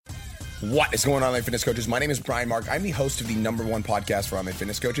What is going on, online fitness coaches? My name is Brian Mark. I'm the host of the number one podcast for online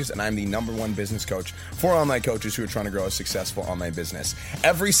fitness coaches, and I'm the number one business coach for online coaches who are trying to grow a successful online business.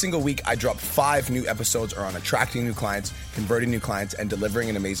 Every single week, I drop 5 new episodes around attracting new clients, converting new clients, and delivering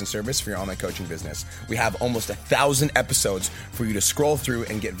an amazing service for your online coaching business. We have almost 1,000 episodes for you to scroll through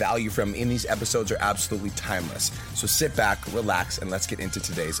and get value from, and these episodes are absolutely timeless. So sit back, relax, and let's get into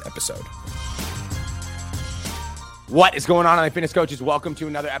today's episode. What is going on, online fitness coaches? Welcome to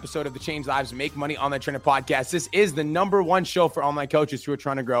another episode of the Change Lives, Make Money Online Trainer podcast. This is the number one show for online coaches who are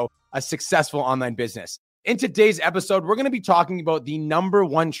trying to grow a successful online business. In today's episode, we're going to be talking about the number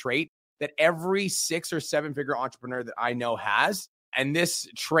one trait that every 6 or 7 figure entrepreneur that I know has. And this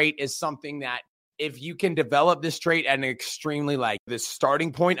trait is something that if you can develop this trait at an extremely the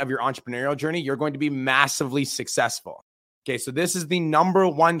starting point of your entrepreneurial journey, you're going to be massively successful. Okay, so this is the number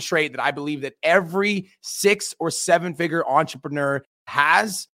one trait that I believe that every 6 or 7 figure entrepreneur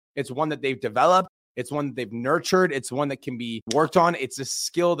has. It's one that they've developed. It's one that they've nurtured. It's one that can be worked on. It's a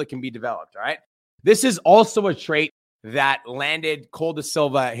skill that can be developed, all right? This is also a trait that landed Cole Da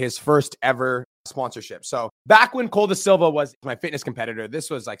Silva his first ever sponsorship. So back when Cole Da Silva was my fitness competitor, this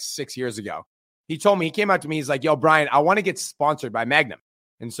was 6 years ago, he came out to me, he's like, yo, Brian, I want to get sponsored by Magnum.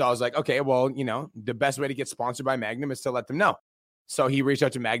 And so I was like, okay, well, the best way to get sponsored by Magnum is to let them know. So he reached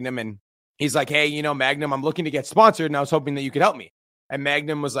out to Magnum and he's like, hey, Magnum, I'm looking to get sponsored and I was hoping that you could help me. And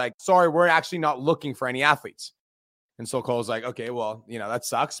Magnum was like, sorry, we're actually not looking for any athletes. And so Cole's like, okay, well, that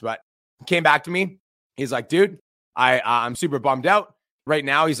sucks. But he came back to me. He's like, dude, I'm super bummed out right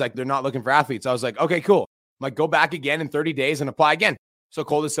now. He's like, they're not looking for athletes. I was like, okay, cool. I'm like, go back again in 30 days and apply again. So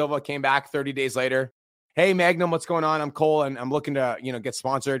Cole Da Silva came back 30 days later. Hey, Magnum, what's going on? I'm Cole, and I'm looking to, get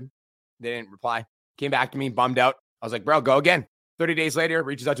sponsored. They didn't reply. Came back to me, bummed out. I was like, bro, go again. 30 days later,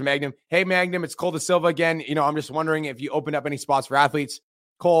 reaches out to Magnum. Hey, Magnum, it's Cole Da Silva again. I'm just wondering if you opened up any spots for athletes.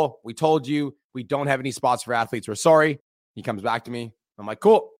 Cole, we told you we don't have any spots for athletes. We're sorry. He comes back to me. I'm like,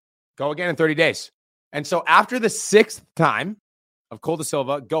 cool. Go again in 30 days. And so after the 6th time of Cole Da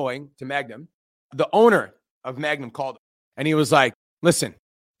Silva going to Magnum, the owner of Magnum called and he was like, listen,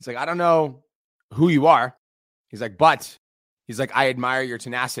 he's like, I don't know who you are. He's like, but he's like, I admire your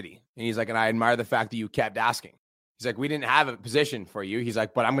tenacity. And he's like, and I admire the fact that you kept asking. He's like, we didn't have a position for you. He's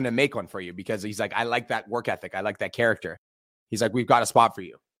like, but I'm going to make one for you because he's like, I like that work ethic. I like that character. He's like, we've got a spot for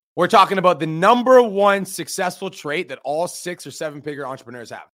you. We're talking about the number one successful trait that all 6 or 7 figure entrepreneurs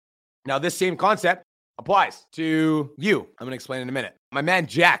have. Now, this same concept applies to you. I'm going to explain in a minute. My man,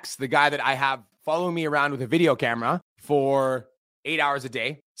 Jax, the guy that I have following me around with a video camera for 8 hours a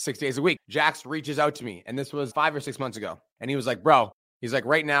day, 6 days a week. Jax reaches out to me, and this was 5 or 6 months ago. And he was like, bro, he's like,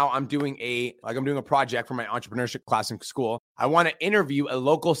 right now I'm doing a project for my entrepreneurship class in school. I want to interview a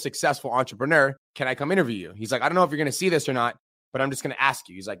local successful entrepreneur. Can I come interview you? He's like, I don't know if you're going to see this or not, but I'm just going to ask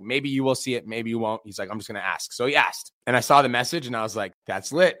you. He's like, maybe you will see it. Maybe you won't. He's like, I'm just going to ask. So he asked, and I saw the message and I was like,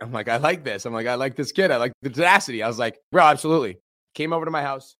 that's lit. I'm like, I like this. I'm like, I like this kid. I like the tenacity. I was like, bro, absolutely. Came over to my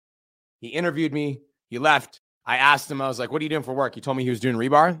house. He interviewed me. He left. I asked him, I was like, what are you doing for work? He told me he was doing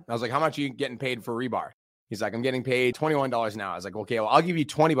rebar. I was like, how much are you getting paid for rebar? He's like, I'm getting paid $21 an hour. I was like, okay, well, I'll give you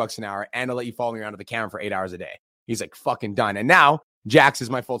 $20 an hour and I'll let you follow me around to the camera for 8 hours a day. He's like, fucking done. And now Jax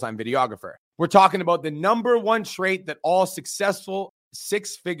is my full-time videographer. We're talking about the number one trait that all successful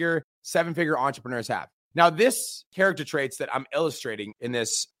 6-figure, 7-figure entrepreneurs have. Now, this character traits that I'm illustrating in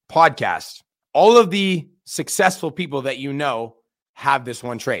this podcast, all of the successful people that you know have this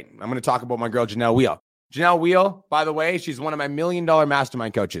one trait. I'm going to talk about my girl, Janelle Wheel. Janelle Wheel, by the way, she's one of my $1 million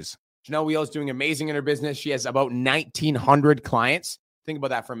mastermind coaches. Janelle Wheel is doing amazing in her business. She has about 1,900 clients. Think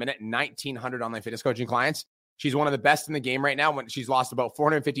about that for a minute. 1,900 online fitness coaching clients. She's one of the best in the game right now. When she's lost about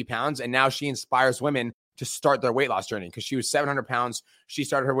 450 pounds, and now she inspires women to start their weight loss journey because she was 700 pounds. She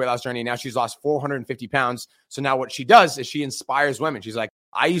started her weight loss journey. Now she's lost 450 pounds. So now what she does is she inspires women. She's like,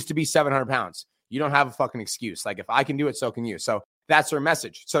 I used to be 700 pounds. You don't have a fucking excuse. Like, if I can do it, so can you. So that's her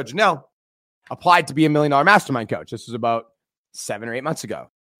message. So Janelle applied to be $1 million mastermind coach. This was about 7 or 8 months ago.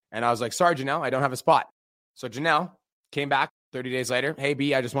 And I was like, sorry, Janelle, I don't have a spot. So Janelle came back 30 days later. Hey,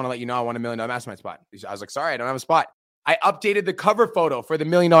 B, I just want to let you know I want $1 million mastermind spot. I was like, sorry, I don't have a spot. I updated the cover photo for the $1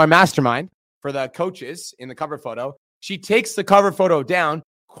 million mastermind for the coaches in the cover photo. She takes the cover photo down,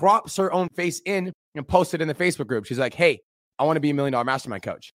 crops her own face in, and posts it in the Facebook group. She's like, hey, I want to be $1 million mastermind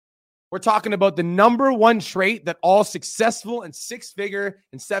coach. We're talking about the number one trait that all successful and 6-figure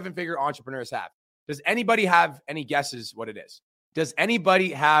and 7-figure entrepreneurs have. Does anybody have any guesses what it is? Does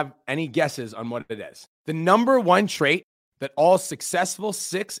anybody have any guesses on what it is? The number one trait that all successful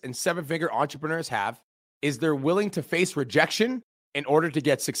 6 and 7-figure entrepreneurs have is they're willing to face rejection in order to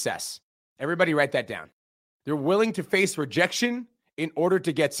get success. Everybody write that down. They're willing to face rejection in order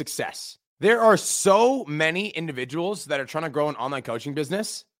to get success. There are so many individuals that are trying to grow an online coaching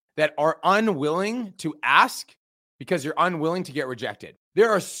business that are unwilling to ask because you're unwilling to get rejected. There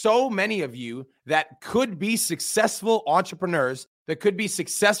are so many of you that could be successful entrepreneurs, that could be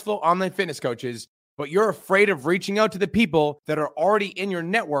successful online fitness coaches, but you're afraid of reaching out to the people that are already in your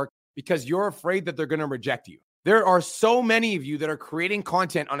network because you're afraid that they're going to reject you. There are so many of you that are creating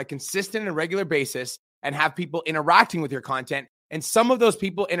content on a consistent and regular basis and have people interacting with your content. And some of those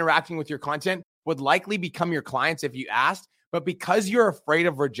people interacting with your content would likely become your clients if you asked, but because you're afraid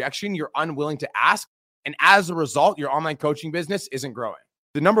of rejection, you're unwilling to ask. And as a result, your online coaching business isn't growing.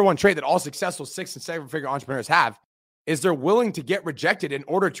 The number one trait that all successful 6- and 7-figure entrepreneurs have is they're willing to get rejected in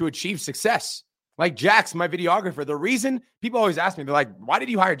order to achieve success. Like Jax, my videographer, the reason people always ask me, they're like, why did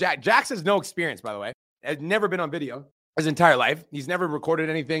you hire Jax? Jax has no experience, by the way. Has never been on video his entire life. He's never recorded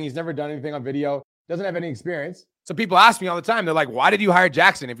anything. He's never done anything on video. Doesn't have any experience. So people ask me all the time, they're like, why did you hire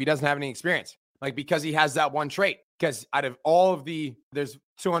Jackson if he doesn't have any experience? Like, because he has that one trait. Because out of all of there's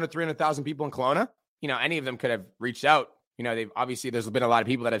 200, 300,000 people in Kelowna, any of them could have reached out. There's been a lot of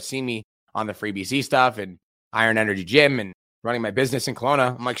people that have seen me on the Free BC stuff and Iron Energy Gym and running my business in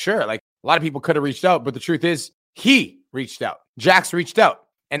Kelowna. I'm like, sure. Like, a lot of people could have reached out, but the truth is he reached out. Jax reached out.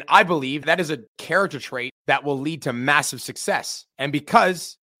 And I believe that is a character trait that will lead to massive success. And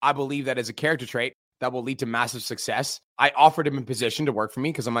because I believe that is a character trait that will lead to massive success, I offered him a position to work for me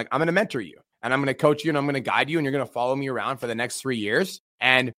because I'm like, I'm going to mentor you and I'm going to coach you and I'm going to guide you and you're going to follow me around for the next 3 years.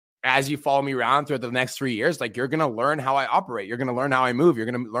 And as you follow me around throughout the next 3 years, like, you're going to learn how I operate. You're going to learn how I move. You're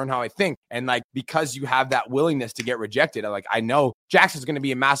going to learn how I think. And like, because you have that willingness to get rejected, I know Jackson's going to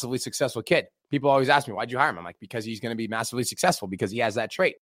be a massively successful kid. People always ask me, why'd you hire him? I'm like, because he's going to be massively successful because he has that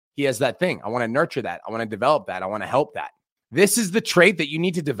trait. He has that thing. I want to nurture that. I want to develop that. I want to help that. This is the trait that you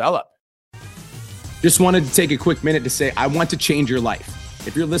need to develop. Just wanted to take a quick minute to say, I want to change your life.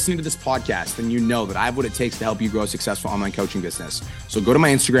 If you're listening to this podcast, then you know that I have what it takes to help you grow a successful online coaching business. So go to my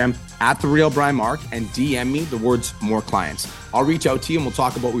Instagram @TheRealBrianMark and DM me the words "more clients." I'll reach out to you and we'll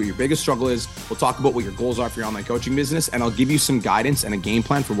talk about what your biggest struggle is. We'll talk about what your goals are for your online coaching business, and I'll give you some guidance and a game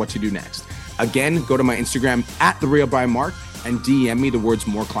plan for what to do next. Again, go to my Instagram @TheRealBrianMark and DM me the words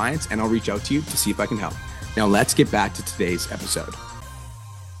 "more clients," and I'll reach out to you to see if I can help. Now let's get back to today's episode.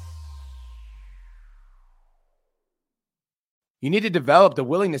 You need to develop the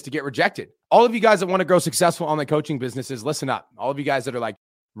willingness to get rejected. All of you guys that want to grow successful online coaching businesses, listen up. All of you guys that are like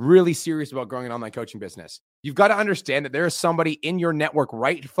really serious about growing an online coaching business, you've got to understand that there is somebody in your network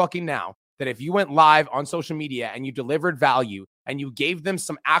right fucking now that if you went live on social media and you delivered value and you gave them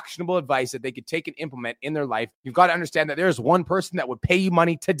some actionable advice that they could take and implement in their life, you've got to understand that there's one person that would pay you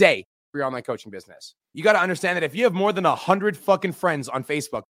money today for your online coaching business. You got to understand that if you have more than 100 fucking friends on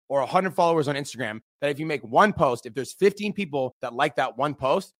Facebook or 100 followers on Instagram, that if you make one post, if there's 15 people that like that one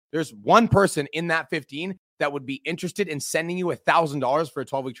post, there's one person in that 15 that would be interested in sending you $1,000 for a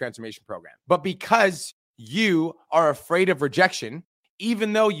 12-week transformation program. But because you are afraid of rejection,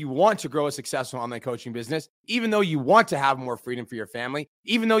 even though you want to grow a successful online coaching business, even though you want to have more freedom for your family,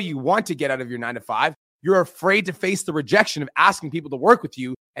 even though you want to get out of your 9-to-5, you're afraid to face the rejection of asking people to work with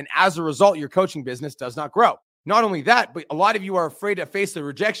you. And as a result, your coaching business does not grow. Not only that, but a lot of you are afraid to face the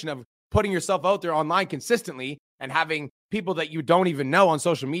rejection of putting yourself out there online consistently and having people that you don't even know on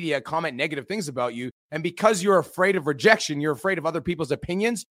social media comment negative things about you. And because you're afraid of rejection, you're afraid of other people's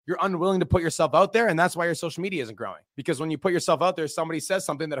opinions, you're unwilling to put yourself out there. And that's why your social media isn't growing. Because when you put yourself out there, somebody says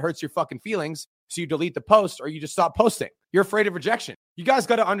something that hurts your fucking feelings. So you delete the post or you just stop posting. You're afraid of rejection. You guys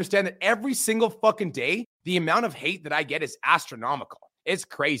got to understand that every single fucking day, the amount of hate that I get is astronomical. It's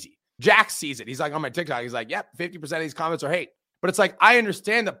crazy. Jack sees it. He's like on my TikTok. He's like, yep, 50% of these comments are hate. But it's like, I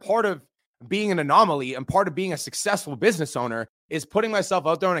understand that part of being an anomaly and part of being a successful business owner is putting myself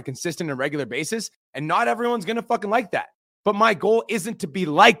out there on a consistent and regular basis. And not everyone's going to fucking like that. But my goal isn't to be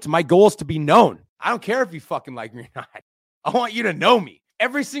liked. My goal is to be known. I don't care if you fucking like me or not. I want you to know me.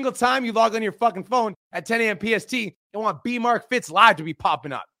 Every single time you log on your fucking phone at 10 a.m. PST, I want B Mark Fitz Live to be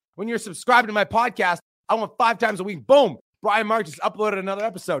popping up. When you're subscribed to my podcast, I want 5 times a week. Boom. Brian Mark just uploaded another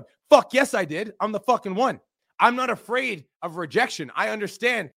episode. Fuck yes, I did. I'm the fucking one. I'm not afraid of rejection. I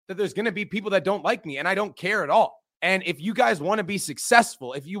understand that there's going to be people that don't like me and I don't care at all. And if you guys want to be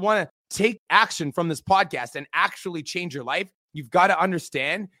successful, if you want to take action from this podcast and actually change your life, you've got to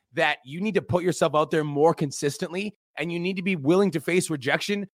understand that you need to put yourself out there more consistently and you need to be willing to face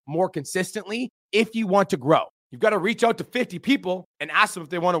rejection more consistently if you want to grow. You've got to reach out to 50 people and ask them if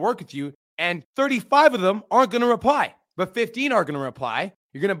they want to work with you. And 35 of them aren't going to reply, but 15 are going to reply.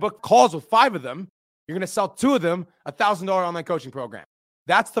 You're going to book calls with 5 of them. You're going to sell 2 of them $1,000 online coaching program.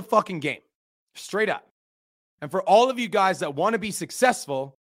 That's the fucking game. Straight up. And for all of you guys that want to be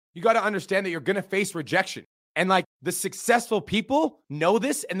successful, you got to understand that you're going to face rejection. And like the successful people know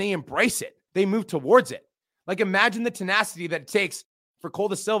this and they embrace it. They move towards it. Like imagine the tenacity that it takes for Cole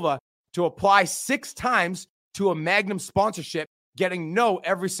Da Silva to apply 6 times to a Magnum sponsorship, getting no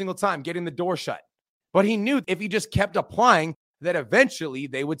every single time, getting the door shut. But he knew if he just kept applying that eventually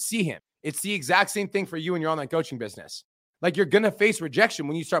they would see him. It's the exact same thing for you in your online coaching business. Like you're going to face rejection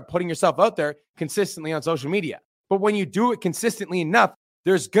when you start putting yourself out there consistently on social media. But when you do it consistently enough,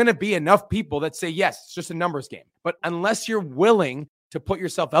 there's going to be enough people that say, yes, it's just a numbers game. But unless you're willing to put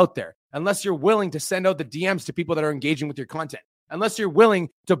yourself out there, unless you're willing to send out the DMs to people that are engaging with your content, unless you're willing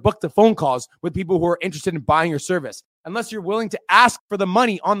to book the phone calls with people who are interested in buying your service, unless you're willing to ask for the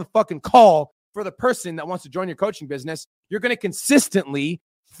money on the fucking call for the person that wants to join your coaching business, you're going to consistently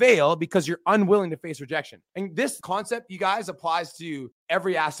fail because you're unwilling to face rejection. And this concept, you guys, applies to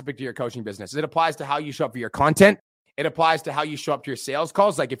every aspect of your coaching business. It applies to how you show up for your content. It applies to how you show up to your sales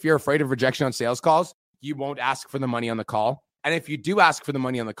calls. Like if you're afraid of rejection on sales calls, you won't ask for the money on the call. And if you do ask for the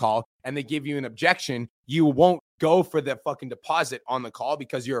money on the call and they give you an objection, you won't go for the fucking deposit on the call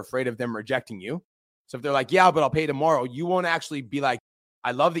because you're afraid of them rejecting you. So if they're like, yeah, but I'll pay tomorrow, you won't actually be like,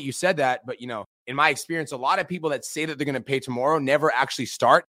 I love that you said that, but in my experience, a lot of people that say that they're going to pay tomorrow never actually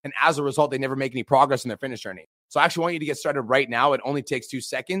start. And as a result, they never make any progress in their fitness journey. So I actually want you to get started right now. It only takes 2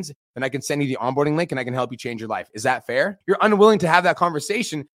 seconds. And I can send you the onboarding link and I can help you change your life. Is that fair? You're unwilling to have that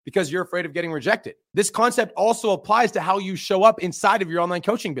conversation because you're afraid of getting rejected. This concept also applies to how you show up inside of your online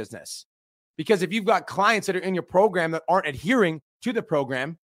coaching business. Because if you've got clients that are in your program that aren't adhering to the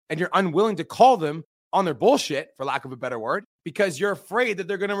program and you're unwilling to call them on their bullshit, for lack of a better word, because you're afraid that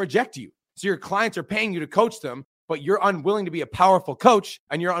they're going to reject you. So your clients are paying you to coach them, but you're unwilling to be a powerful coach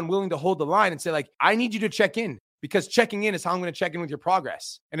and you're unwilling to hold the line and say like, I need you to check in because checking in is how I'm going to check in with your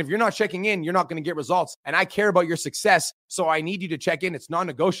progress. And if you're not checking in, you're not going to get results. And I care about your success. So I need you to check in. It's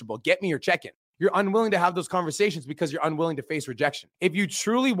non-negotiable. Get me your check-in. You're unwilling to have those conversations because you're unwilling to face rejection. If you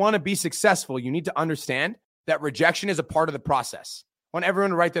truly want to be successful, you need to understand that rejection is a part of the process. I want everyone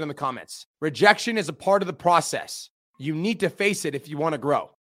to write that in the comments. Rejection is a part of the process. You need to face it if you want to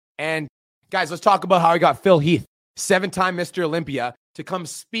grow. And guys, let's talk about how I got Phil Heath, 7-time Mr. Olympia, to come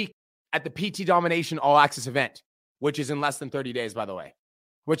speak at the PT Domination All Access event, which is in less than 30 days, by the way.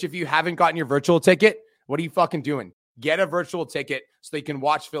 Which if you haven't gotten your virtual ticket, what are you fucking doing? Get a virtual ticket so you can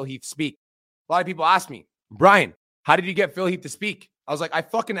watch Phil Heath speak. A lot of people ask me, Brian, how did you get Phil Heath to speak? I was like, I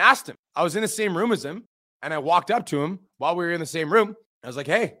fucking asked him. I was in the same room as him. And I walked up to him while we were in the same room. I was like,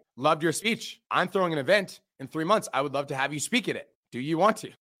 hey, loved your speech. I'm throwing an event in 3 months. I would love to have you speak at it. Do you want to?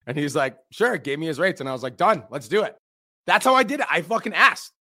 And he's like, sure, gave me his rates. And I was like, done, let's do it. That's how I did it. I fucking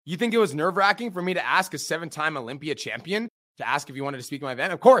asked. You think it was nerve-wracking for me to ask a 7-time Olympia champion to ask if he wanted to speak at my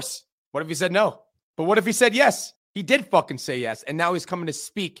event? Of course. What if he said no? But what if he said yes? He did fucking say yes. And now he's coming to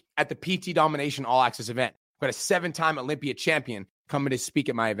speak at the PT Domination All Access event. I've got a 7-time Olympia champion coming to speak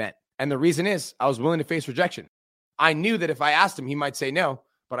at my event. And the reason is I was willing to face rejection. I knew that if I asked him, he might say no.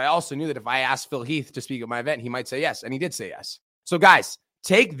 But I also knew that if I asked Phil Heath to speak at my event, he might say yes. And he did say yes. So guys,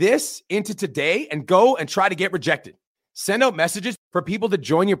 take this into today and go and try to get rejected. Send out messages for people to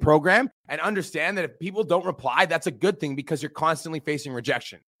join your program and understand that if people don't reply, that's a good thing because you're constantly facing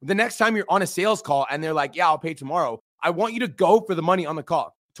rejection. The next time you're on a sales call and they're like, yeah, I'll pay tomorrow, I want you to go for the money on the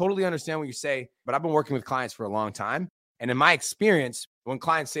call. Totally understand what you say, but I've been working with clients for a long time. And in my experience, when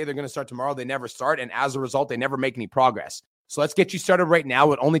clients say they're going to start tomorrow, they never start. And as a result, they never make any progress. So let's get you started right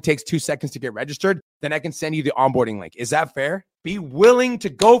now. It only takes 2 seconds to get registered. Then I can send you the onboarding link. Is that fair? Be willing to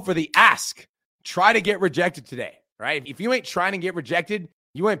go for the ask. Try to get rejected today, right? If you ain't trying to get rejected,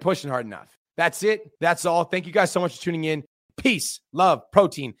 you ain't pushing hard enough. That's it. That's all. Thank you guys so much for tuning in. Peace, love,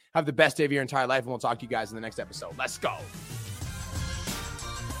 protein. Have the best day of your entire life. And we'll talk to you guys in the next episode. Let's go.